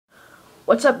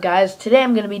What's up, guys? Today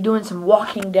I'm going to be doing some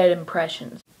Walking Dead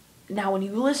impressions. Now when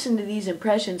you listen to these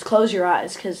impressions, close your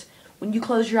eyes, because when you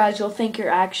close your eyes you'll think you're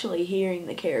actually hearing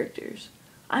the characters.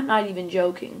 I'm not even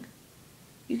joking.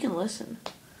 You can listen.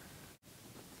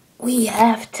 We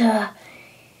have to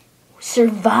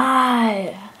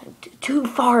survive. Too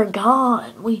far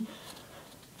gone.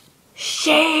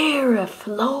 Sheriff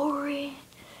Lori,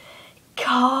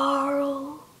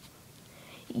 Carl,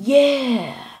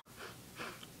 yeah.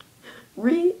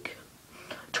 Rick,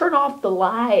 turn off the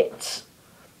lights.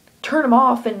 Turn them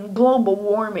off in global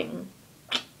warming.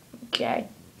 Okay.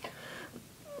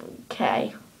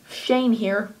 Shane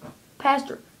here,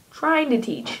 pastor, trying to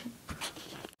teach.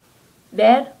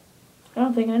 Dad, I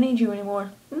don't think I need you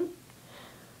anymore.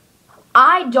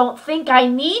 I don't think I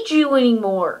need you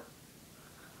anymore.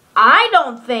 I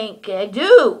don't think I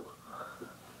do.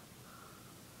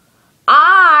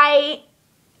 I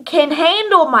can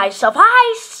handle myself.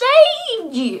 I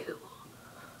saved you.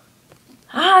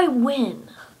 I win.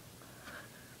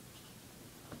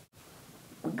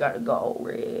 We gotta go,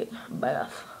 Rick.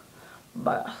 Beth.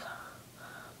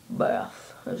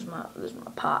 This is my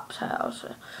pop's house.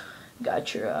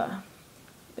 Got your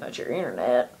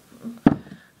internet,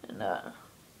 and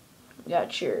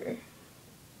got your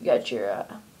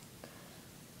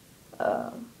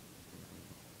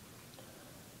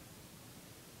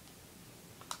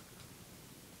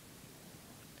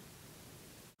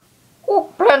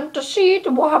plant the seed,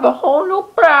 we'll have a whole new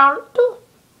plant.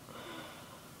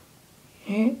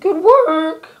 It could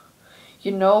work.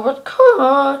 You know it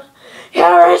could. You're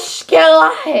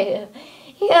alive.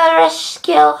 You're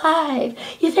alive.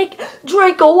 You think,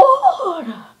 drink of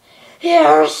water.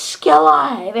 You're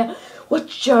alive.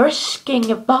 What you're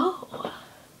risking about?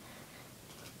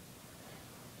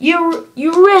 You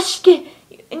risk it,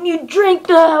 and you drink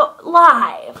the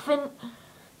life and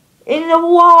in the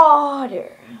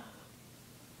water.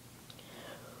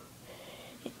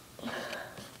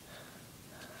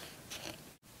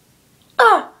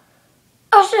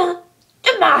 I said,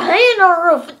 get my hand on the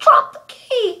roof and drop the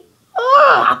key.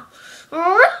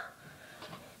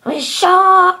 We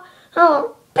saw a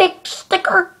big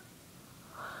sticker.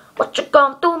 What you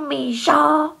gonna do, me,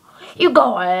 Shaw? You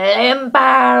gonna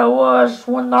empire us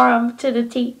one arm to the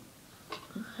teeth.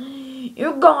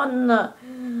 You're gonna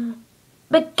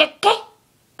big